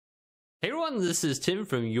Hey everyone, this is Tim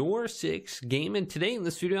from YourSixGaming. Today in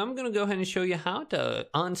this video, I'm going to go ahead and show you how to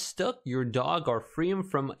unstuck your dog or free him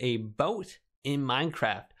from a boat in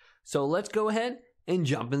Minecraft. So let's go ahead and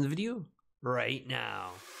jump in the video right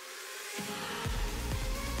now.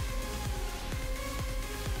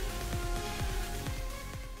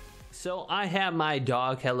 So I have my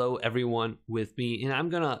dog, hello everyone, with me, and I'm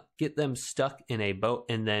going to get them stuck in a boat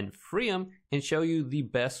and then free them and show you the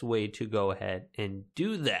best way to go ahead and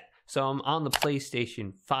do that. So I'm on the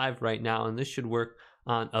PlayStation 5 right now, and this should work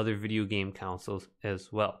on other video game consoles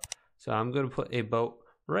as well. So I'm going to put a boat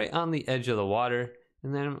right on the edge of the water,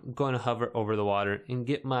 and then I'm going to hover over the water and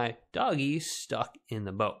get my doggy stuck in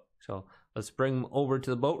the boat. So let's bring him over to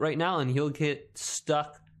the boat right now, and he'll get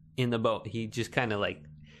stuck in the boat. He just kind of like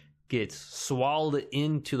gets swallowed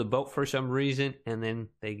into the boat for some reason, and then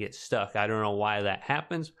they get stuck. I don't know why that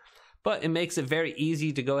happens, but it makes it very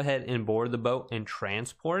easy to go ahead and board the boat and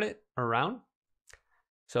transport it around.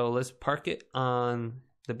 So let's park it on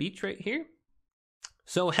the beach right here.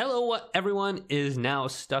 So hello, everyone is now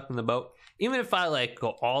stuck in the boat. Even if I like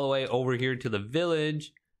go all the way over here to the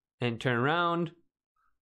village and turn around,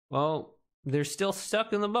 well, they're still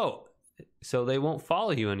stuck in the boat. So they won't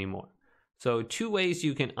follow you anymore. So two ways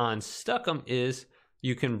you can unstuck them is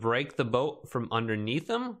you can break the boat from underneath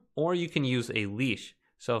them, or you can use a leash.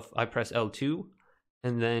 So if I press L2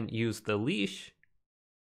 and then use the leash,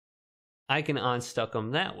 I can unstuck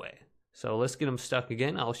them that way. So let's get them stuck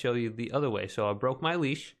again. I'll show you the other way. So I broke my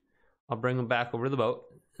leash. I'll bring them back over the boat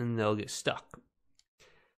and they'll get stuck.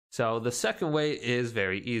 So the second way is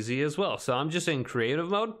very easy as well. So I'm just in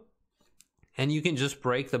creative mode, and you can just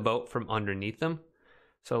break the boat from underneath them.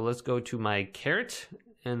 So let's go to my carrot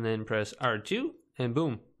and then press R2 and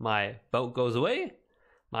boom, my boat goes away.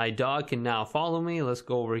 My dog can now follow me. Let's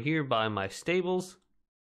go over here by my stables.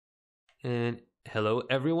 And hello,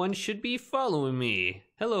 everyone should be following me.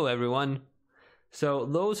 Hello, everyone. So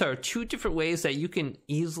those are two different ways that you can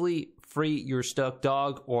easily free your stuck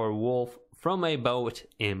dog or wolf from a boat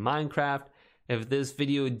in Minecraft. If this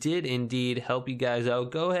video did indeed help you guys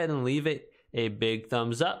out, go ahead and leave it a big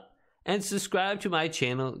thumbs up and subscribe to my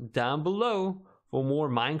channel down below for more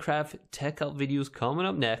Minecraft tech help videos coming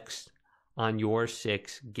up next on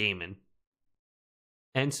YourSixGaming.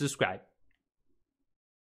 And subscribe.